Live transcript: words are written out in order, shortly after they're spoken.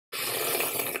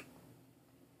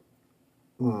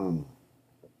Mm.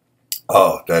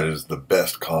 Oh, that is the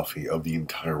best coffee of the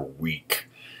entire week.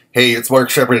 Hey, it's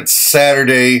Mark Shepard. It's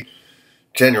Saturday,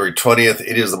 January 20th.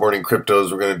 It is the Morning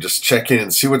Cryptos. We're going to just check in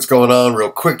and see what's going on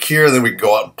real quick here. Then we can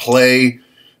go out and play.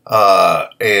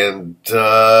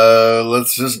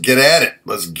 Let's just get at it.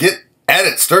 Let's get at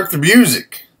it. Start the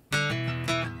music.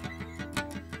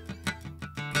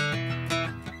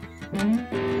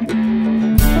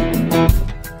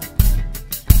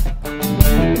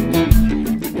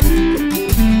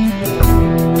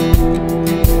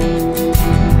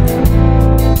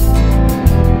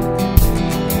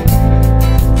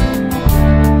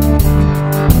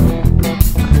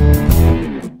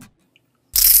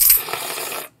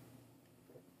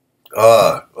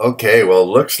 Okay, well,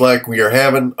 looks like we are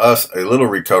having us a little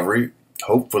recovery,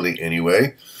 hopefully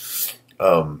anyway.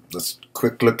 Let's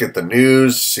quick look at the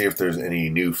news, see if there's any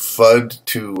new FUD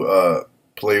to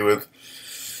play with.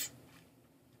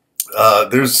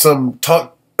 There's some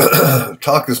talk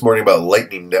this morning about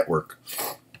Lightning Network.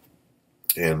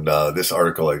 And this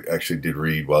article I actually did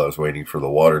read while I was waiting for the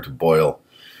water to boil.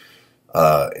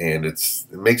 And it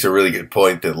makes a really good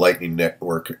point that Lightning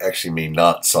Network actually may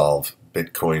not solve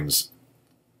Bitcoin's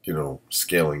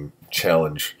scaling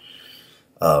challenge,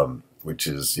 which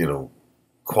is,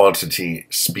 quantity,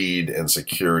 speed, and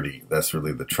security. That's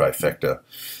really the trifecta.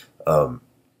 When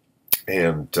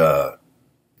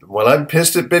I'm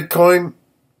pissed at Bitcoin,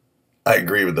 I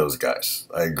agree with those guys.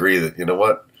 I agree that, you know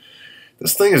what?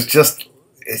 This thing is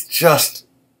it's just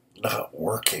not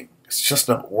working. It's just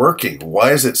not working.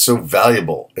 Why is it so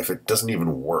valuable if it doesn't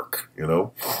even work,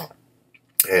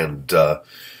 And,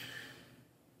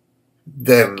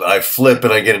 then I flip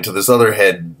and I get into this other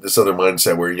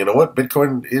mindset where, you know what,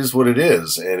 Bitcoin is what it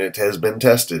is, and it has been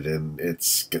tested, and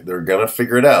they're gonna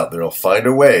figure it out. They'll find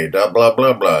a way, blah blah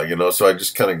blah blah. So I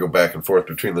just kind of go back and forth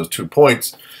between those 2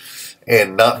 points,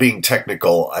 and not being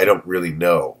technical, I don't really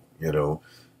know.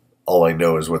 All I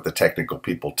know is what the technical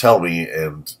people tell me,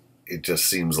 and it just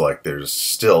seems like there's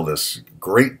still this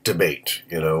great debate,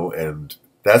 and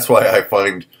that's why I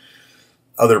find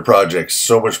other projects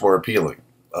so much more appealing.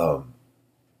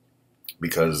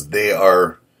 Because they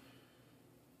are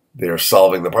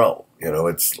solving the problem.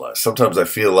 It's sometimes I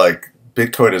feel like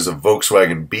Bitcoin is a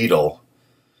Volkswagen Beetle,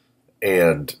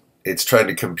 and it's trying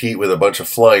to compete with a bunch of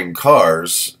flying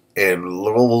cars. And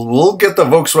we'll get the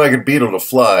Volkswagen Beetle to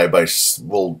fly by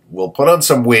we'll put on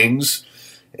some wings,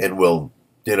 and we'll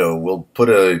put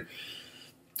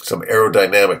some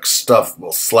aerodynamic stuff.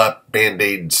 We'll slap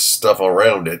Band-Aid stuff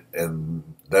around it, and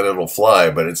then it'll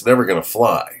fly. But it's never going to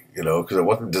fly. Because it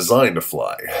wasn't designed to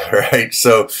fly, right?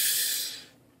 So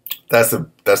that's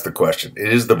the question.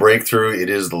 It is the breakthrough. It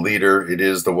is the leader. It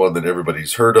is the one that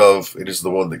everybody's heard of. It is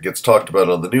the one that gets talked about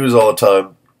on the news all the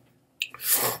time.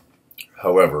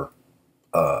 However,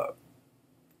 I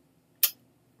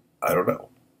don't know.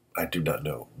 I do not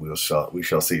know. We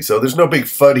shall see. So there's no big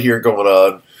FUD here going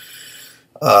on.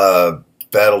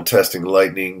 Battle testing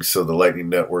Lightning. So the Lightning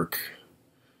Network,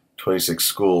 26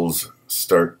 schools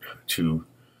start to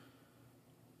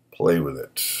play with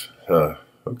it.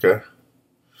 Okay.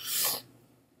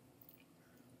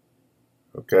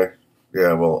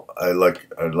 Yeah, well, I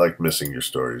like missing your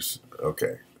stories.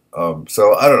 Okay.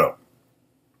 So I don't know.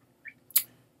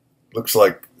 Looks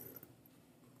like,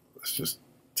 let's just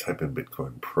type in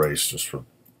Bitcoin price just for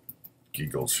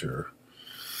giggles here.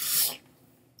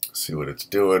 See what it's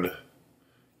doing.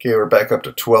 Okay, we're back up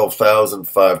to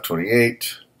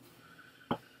 12,528.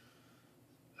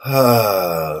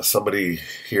 Somebody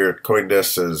here at CoinDesk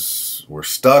says we're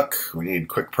stuck. We need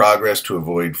quick progress to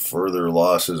avoid further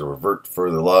losses or revert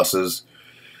further losses.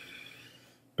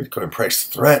 Bitcoin price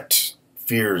threat.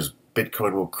 Fears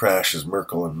Bitcoin will crash as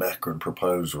Merkel and Macron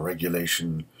propose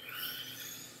regulation.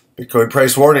 Bitcoin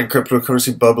price warning.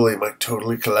 Cryptocurrency bubbly might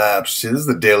totally collapse. See, this is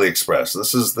the Daily Express.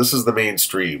 This is the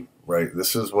mainstream, right?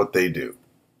 This is what they do.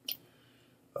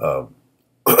 And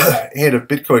if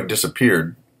Bitcoin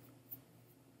disappeared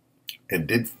and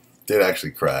did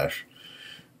actually crash,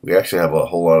 we actually have a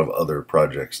whole lot of other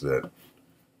projects that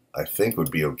I think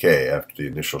would be okay after the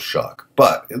initial shock.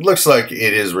 But it looks like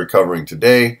it is recovering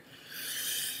today.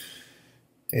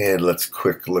 And let's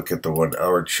quick look at the 1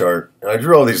 hour chart. I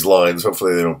drew all these lines.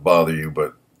 Hopefully they don't bother you,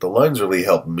 but the lines really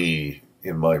help me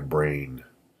in my brain.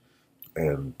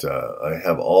 And I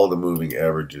have all the moving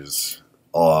averages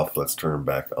off. Let's turn them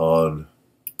back on.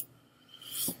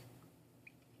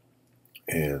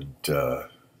 And,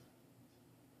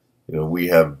 we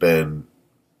have been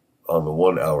on the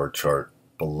 1 hour chart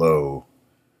below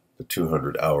the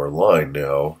 200-hour line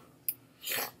now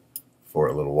for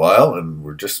a little while, and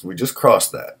we just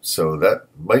crossed that. So that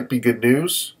might be good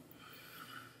news.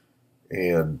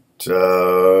 And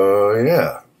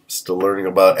yeah, still learning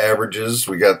about averages.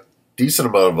 We got decent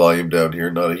amount of volume down here,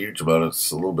 not a huge amount.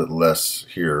 It's a little bit less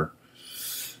here.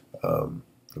 The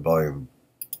volume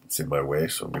is in my way,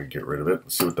 so I'm going to get rid of it.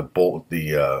 Let's see what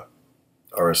the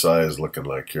RSI is looking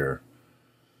like here.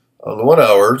 On the 1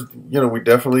 hour, we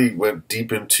definitely went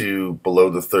deep into below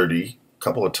the 30 a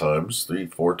couple of times,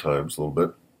 3-4 times, a little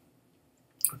bit.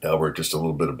 Now we're just a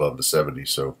little bit above the 70.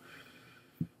 So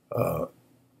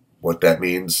what that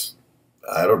means,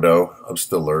 I don't know. I'm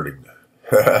still learning.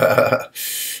 But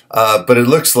it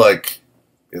looks like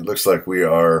we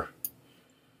are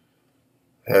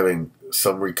having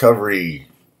some recovery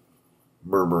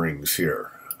murmurings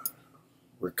here.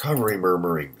 Recovery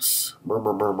murmurings.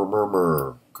 Murmur, murmur, murmur.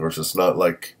 Of course, it's not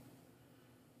like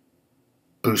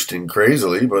boosting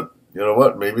crazily, but you know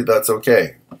what? Maybe that's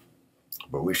okay.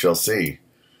 But we shall see.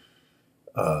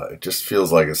 It just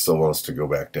feels like it still wants to go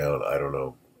back down. I don't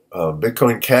know.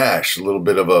 Bitcoin Cash, a little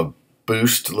bit of a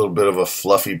boost, a little bit of a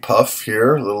fluffy puff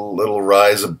here, a little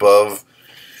rise above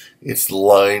its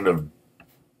line of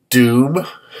doom.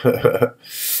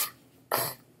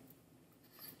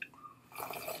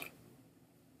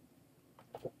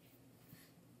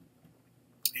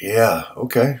 Yeah,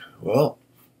 okay. Well,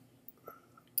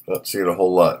 not seeing a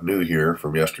whole lot new here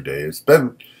from yesterday. It's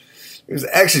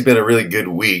actually been a really good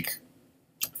week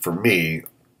for me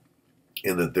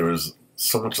in that there was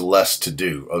so much less to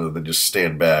do other than just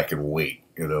stand back and wait,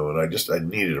 and I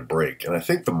needed a break. And I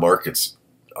think the markets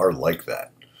are like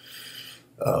that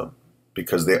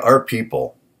because they are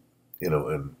people,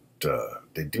 and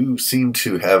they do seem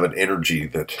to have an energy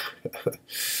that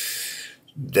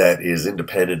that is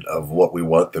independent of what we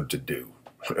want them to do.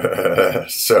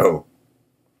 So,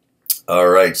 all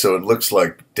right. So it looks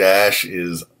like Dash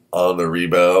is on the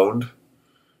rebound.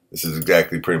 This is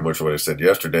exactly pretty much what I said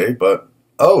yesterday, but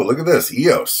oh, look at this.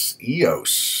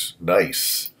 EOS.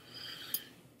 Nice.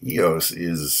 EOS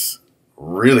is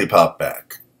really popped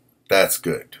back. That's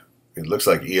good. It looks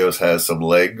like EOS has some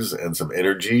legs and some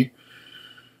energy,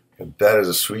 and that is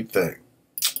a sweet thing.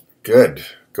 Good.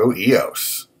 Go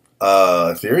EOS.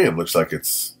 Ethereum looks like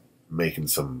it's making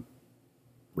some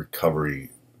recovery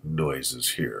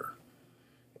noises here.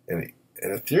 And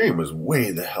Ethereum was way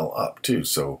the hell up too,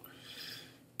 so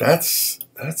that's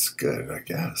good, I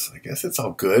guess. I guess it's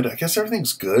all good. I guess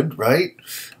everything's good, right?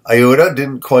 IOTA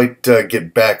didn't quite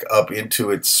get back up into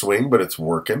its swing, but it's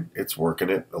working. It's working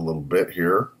it a little bit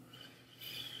here.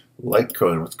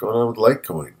 Litecoin, what's going on with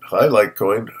Litecoin? Hi,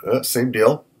 Litecoin. Same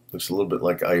deal. Looks a little bit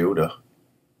like IOTA.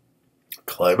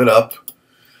 Climbing up.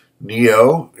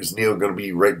 Neo. Is Neo going to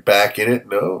be right back in it?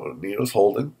 No. Neo's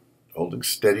holding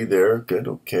steady there. Good.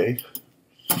 Okay.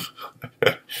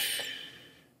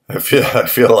 I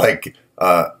feel like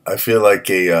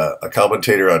a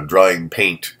commentator on drying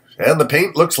paint, and the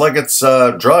paint looks like it's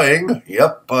drying.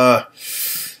 Yep.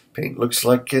 Paint looks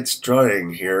like it's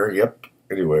drying here. Yep.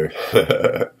 Anyway,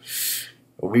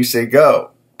 when we say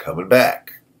go, coming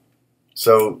back.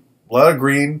 So a lot of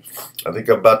green. I think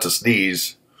I'm about to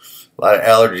sneeze. A lot of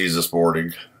allergies this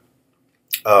morning.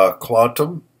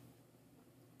 Quantum.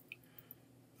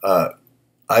 I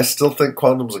still think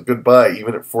Quantum's a good buy,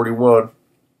 even at 41.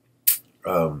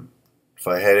 If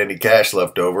I had any cash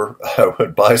left over, I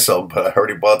would buy some, but I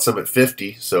already bought some at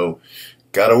 50, so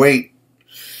gotta wait.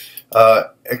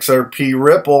 XRP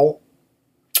Ripple.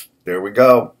 There we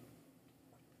go.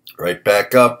 Right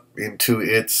back up into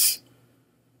its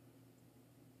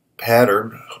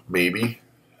pattern, maybe.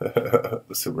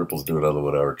 Let's see what Ripple's doing on the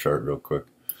 1 hour chart real quick.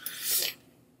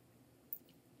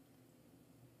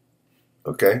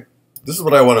 Okay. This is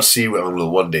what I want to see on the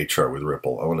 1 day chart with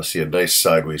Ripple. I want to see a nice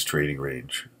sideways trading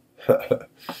range. I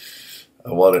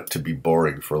want it to be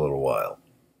boring for a little while,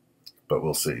 but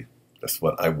we'll see. That's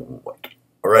what I want.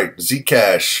 All right,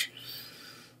 Zcash.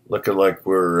 Looking like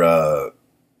we're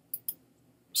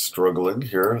struggling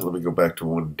here. Let me go back to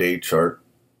 1 day chart.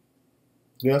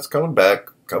 Yeah, it's coming back.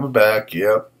 Coming back,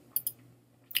 yep.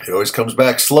 It always comes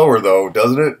back slower, though,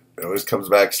 doesn't it? It always comes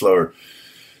back slower.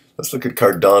 Let's look at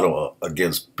Cardano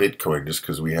against Bitcoin, just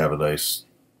because we have a nice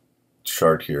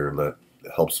chart here, and that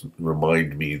helps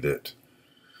remind me that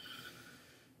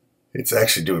it's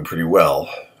actually doing pretty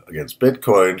well against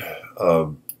Bitcoin.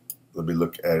 Let me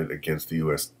look at it against the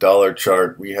US dollar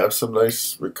chart. We have some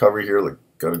nice recovery here. Like,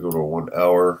 got to go to a 1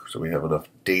 hour, so we have enough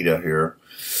data here.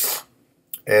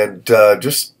 And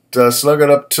just snug it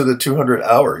up to the 200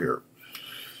 hour here.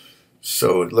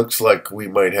 So it looks like we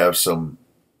might have some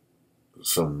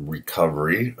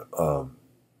recovery.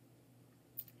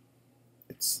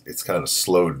 It's kind of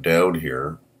slowed down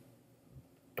here,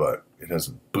 but it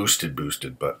hasn't boosted,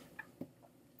 but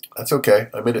That's okay.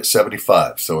 I'm in at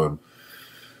 75, so I'm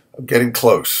getting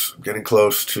close. I'm getting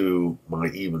close to my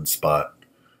even spot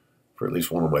for at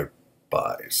least one of my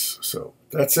buys. So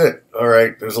that's it. All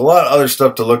right. There's a lot of other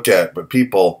stuff to look at, but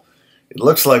people, it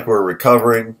looks like we're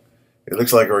recovering. It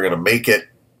looks like we're going to make it,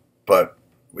 but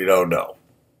we don't know.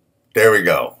 There we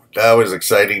go. That was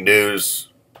exciting news,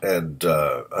 and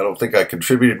I don't think I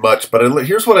contributed much, but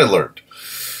here's what I learned.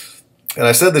 And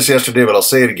I said this yesterday, but I'll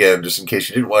say it again just in case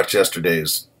you didn't watch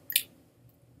yesterday's.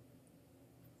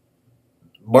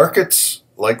 Markets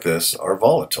like this are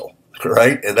volatile,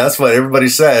 right? And that's what everybody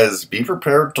says. Be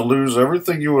prepared to lose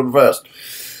everything you invest.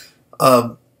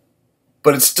 But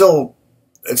it still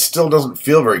doesn't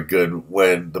feel very good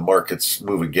when the markets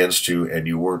move against you and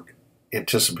you weren't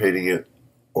anticipating it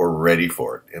or ready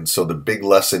for it. And so the big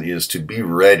lesson is to be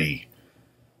ready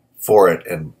for it.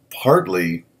 And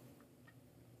partly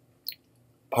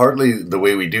the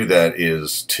way we do that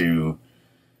is to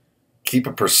keep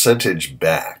a percentage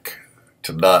back,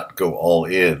 to not go all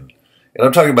in. And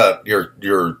I'm talking about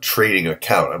your trading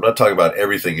account. I'm not talking about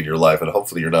everything in your life, and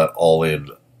hopefully you're not all in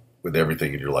with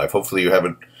everything in your life. Hopefully you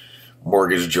haven't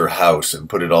mortgaged your house and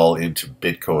put it all into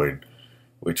Bitcoin,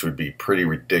 which would be pretty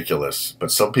ridiculous.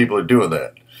 But some people are doing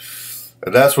that.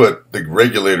 And that's what the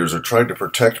regulators are trying to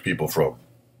protect people from,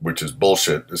 which is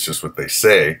bullshit. It's just what they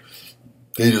say.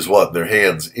 They just want their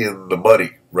hands in the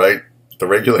money, right? The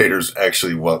regulators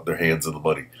actually want their hands in the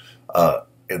money.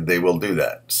 And they will do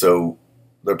that. So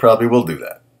they probably will do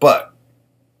that. But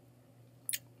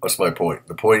what's my point?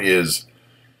 The point is,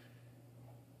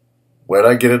 when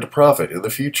I get into profit in the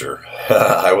future,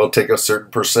 I will take a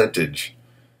certain percentage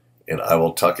and I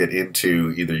will tuck it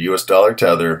into either US dollar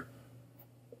tether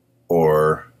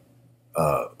or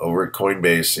over at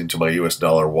Coinbase into my US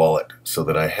dollar wallet, so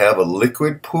that I have a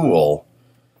liquid pool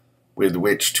with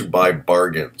which to buy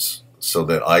bargains so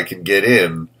that I can get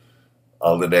in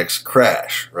on the next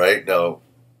crash, right? Now,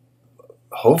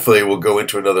 hopefully we'll go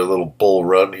into another little bull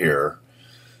run here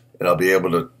and I'll be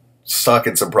able to stock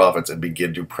in some profits and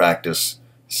begin to practice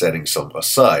setting some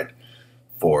aside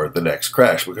for the next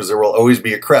crash, because there will always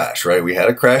be a crash, right? We had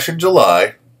a crash in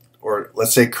July, or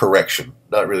let's say correction,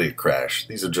 not really a crash.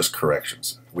 These are just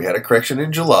corrections. We had a correction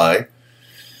in July.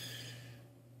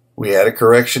 We had a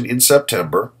correction in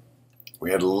September.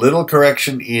 We had a little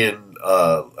correction in,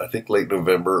 I think, late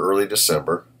November, early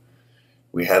December.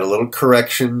 We had a little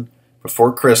correction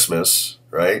before Christmas,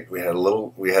 right? We had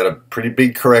a pretty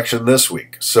big correction this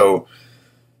week. So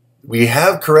we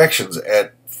have corrections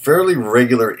at fairly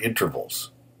regular intervals.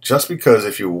 Just because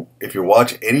if you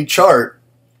watch any chart,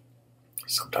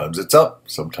 sometimes it's up,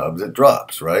 sometimes it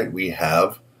drops, right? We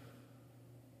have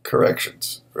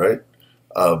corrections, right?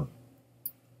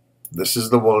 This is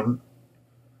the one.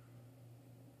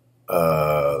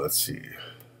 Let's see.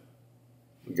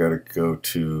 We got to go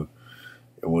to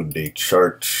a one-day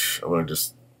chart. I want to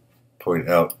just point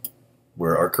out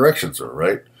where our corrections are,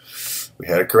 right? We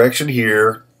had a correction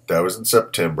here. That was in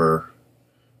September.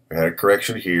 We had a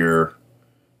correction here.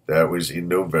 That was in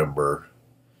November.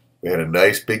 We had a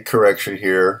nice big correction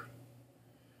here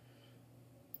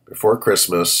before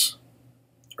Christmas,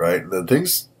 right? And then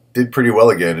things did pretty well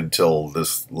again until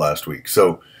this last week.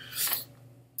 So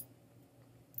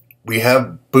we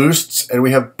have boosts and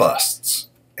we have busts,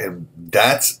 and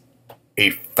that's a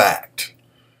fact.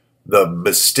 The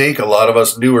mistake a lot of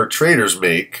us newer traders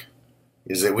make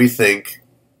is that we think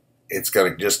it's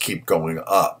going to just keep going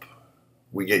up.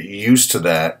 We get used to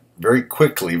that very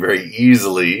quickly, very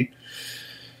easily,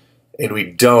 and we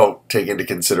don't take into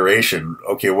consideration,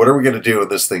 okay, what are we going to do when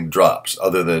this thing drops,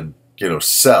 other than,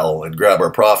 sell and grab our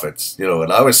profits?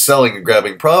 And I was selling and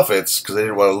grabbing profits because I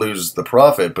didn't want to lose the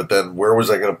profit, but then where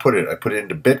was I going to put it? I put it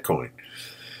into Bitcoin.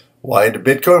 Why into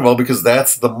Bitcoin? Well, because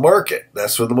that's the market.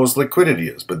 That's where the most liquidity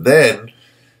is. But then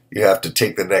you have to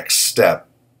take the next step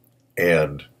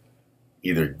and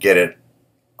either get it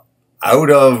out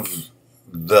of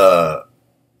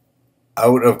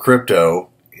crypto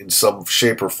in some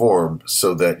shape or form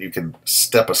so that you can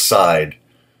step aside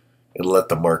and let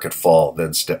the market fall,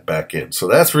 then step back in. So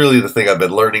that's really the thing I've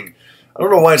been learning. I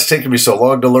don't know why it's taken me so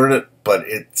long to learn it, but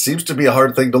it seems to be a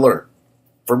hard thing to learn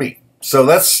for me. So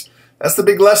that's the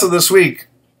big lesson this week.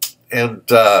 And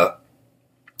I'm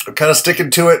kind of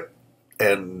sticking to it.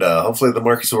 And hopefully the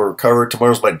markets will recover.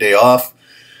 Tomorrow's my day off.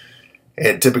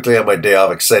 And typically on my day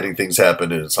off, exciting things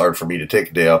happen, and it's hard for me to take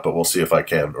a day off, but we'll see if I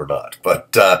can or not.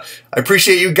 But I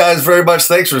appreciate you guys very much.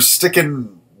 Thanks for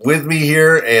sticking with me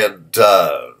here. And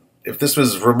if this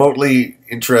was remotely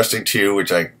interesting to you,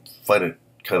 which I find it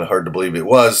kind of hard to believe it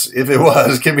was, if it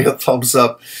was, give me a thumbs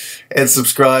up and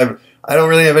subscribe. I don't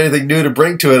really have anything new to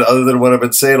bring to it other than what I've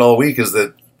been saying all week, is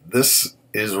that this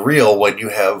is real when you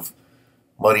have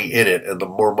money in it, and the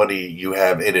more money you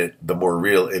have in it, the more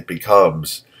real it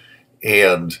becomes.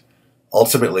 And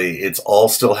ultimately, it's all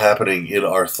still happening in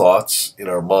our thoughts, in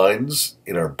our minds,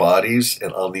 in our bodies,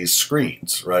 and on these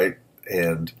screens, right?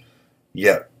 And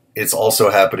yet, it's also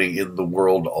happening in the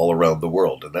world, all around the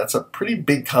world. And that's a pretty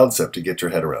big concept to get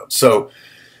your head around. So,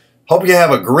 hope you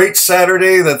have a great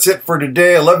Saturday. That's it for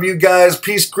today. I love you guys.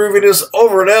 Peace, grooviness,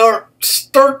 over and out.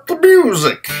 Start the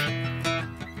music.